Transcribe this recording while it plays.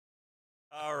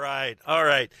All right. All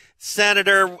right.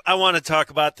 Senator, I want to talk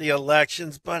about the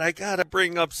elections, but I got to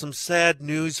bring up some sad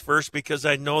news first because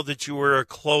I know that you were a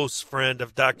close friend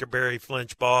of Dr. Barry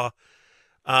Flinchbaugh.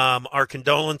 Our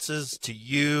condolences to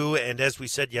you, and as we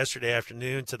said yesterday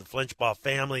afternoon, to the Flinchbaugh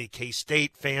family,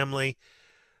 K-State family.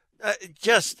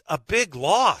 Just a big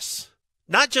loss,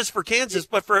 not just for Kansas,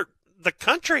 but for the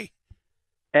country.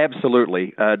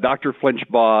 Absolutely. Dr.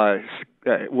 Flinchbaugh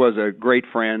was a great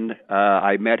friend.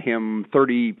 I met him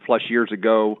 30-plus years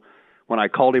ago when I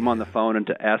called him on the phone and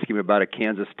to ask him about a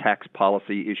Kansas tax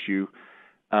policy issue.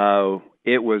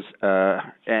 It was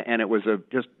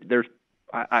there's.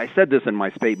 I said this in my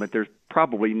statement. There's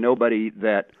probably nobody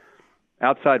that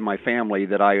outside my family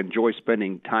that I enjoy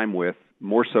spending time with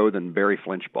more so than Barry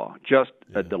Flinchbaugh. Just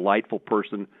a delightful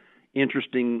person,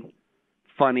 interesting,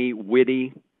 funny,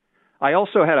 witty. I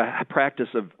also had a practice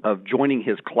of joining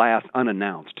his class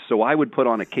unannounced. So I would put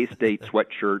on a K-State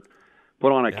sweatshirt,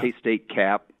 put on a K-State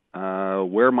cap,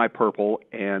 wear my purple,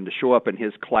 and show up in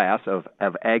his class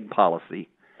of ag policy.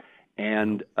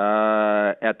 And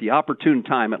at the opportune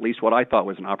time, at least what I thought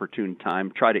was an opportune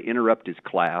time, try to interrupt his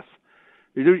class.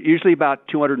 There's usually about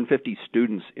 250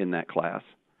 students in that class.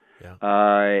 Yeah.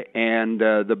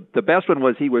 The best one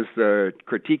was he was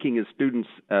critiquing his students,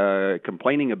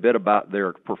 complaining a bit about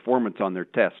their performance on their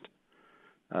test.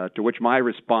 To which my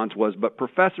response was, "But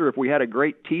professor, if we had a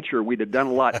great teacher, we'd have done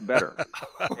a lot better."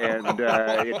 And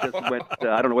it just went.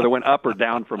 I don't know whether it went up or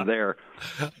down from there,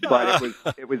 but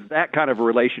it was that kind of a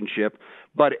relationship.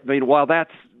 But I mean, while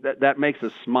that makes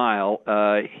us smile,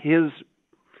 his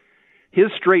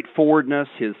straightforwardness,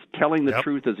 his telling the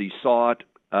truth as he saw it.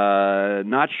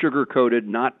 Not sugar-coated,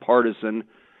 not partisan,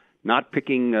 not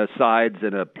picking sides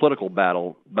in a political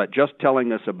battle, but just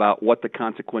telling us about what the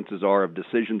consequences are of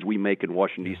decisions we make in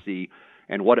Washington, D.C.,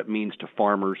 and what it means to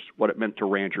farmers, what it meant to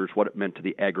ranchers, what it meant to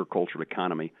the agricultural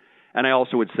economy. And I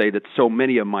also would say that so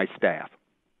many of my staff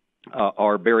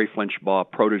are Barry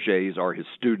Flinchbaugh protégés, are his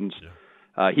students.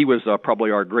 Yeah. He was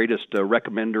probably our greatest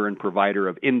recommender and provider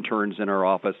of interns in our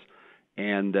office.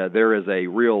 And there is a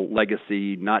real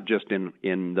legacy, not just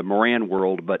in the Moran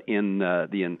world, but in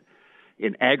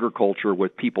agriculture,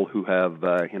 with people who have,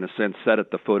 in a sense, sat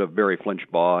at the foot of Barry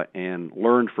Flinchbaugh and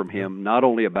learned from him not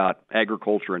only about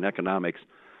agriculture and economics,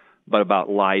 but about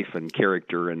life and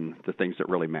character and the things that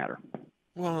really matter.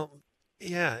 Well,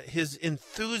 yeah, his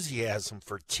enthusiasm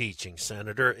for teaching,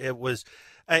 Senator, it was,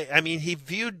 I mean, he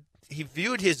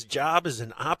viewed his job as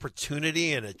an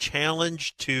opportunity and a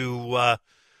challenge to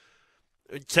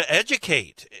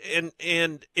educate, and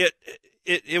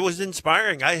it was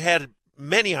inspiring. I had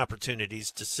many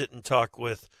opportunities to sit and talk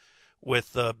with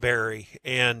Barry,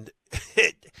 and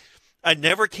I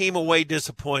never came away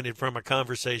disappointed from a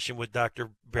conversation with Dr.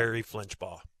 Barry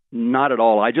Flinchbaugh. Not at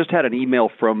all. I just had an email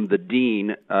from the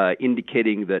dean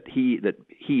indicating that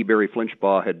he Barry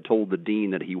Flinchbaugh had told the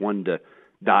dean that he wanted to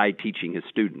die teaching his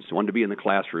students, wanted to be in the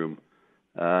classroom.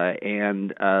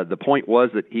 And the point was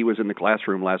that he was in the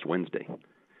classroom last Wednesday.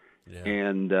 Yeah.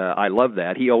 And I love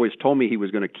that. He always told me he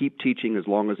was going to keep teaching as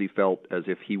long as he felt as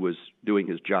if he was doing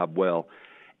his job well.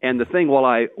 And the thing, while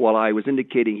I was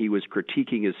indicating he was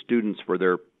critiquing his students for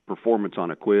their performance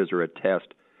on a quiz or a test,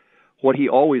 what he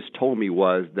always told me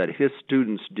was that if his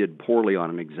students did poorly on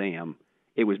an exam,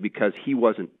 it was because he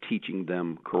wasn't teaching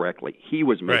them correctly. He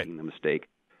was making the mistake.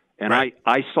 And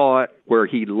I saw it where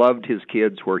he loved his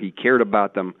kids, where he cared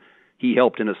about them. He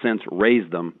helped, in a sense, raise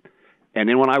them. And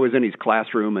then when I was in his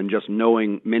classroom and just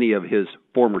knowing many of his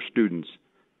former students,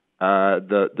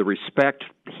 the respect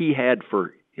he had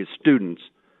for his students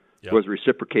was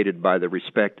reciprocated by the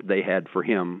respect they had for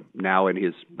him now in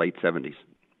his late 70s.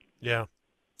 Yeah,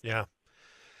 yeah.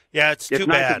 Yeah, it's too bad. It's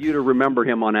nice of you to remember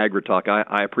him on AgriTalk.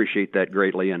 I appreciate that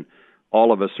greatly, and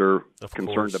all of us are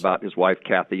concerned about his wife,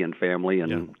 Kathy, and family,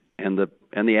 and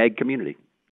the ag community.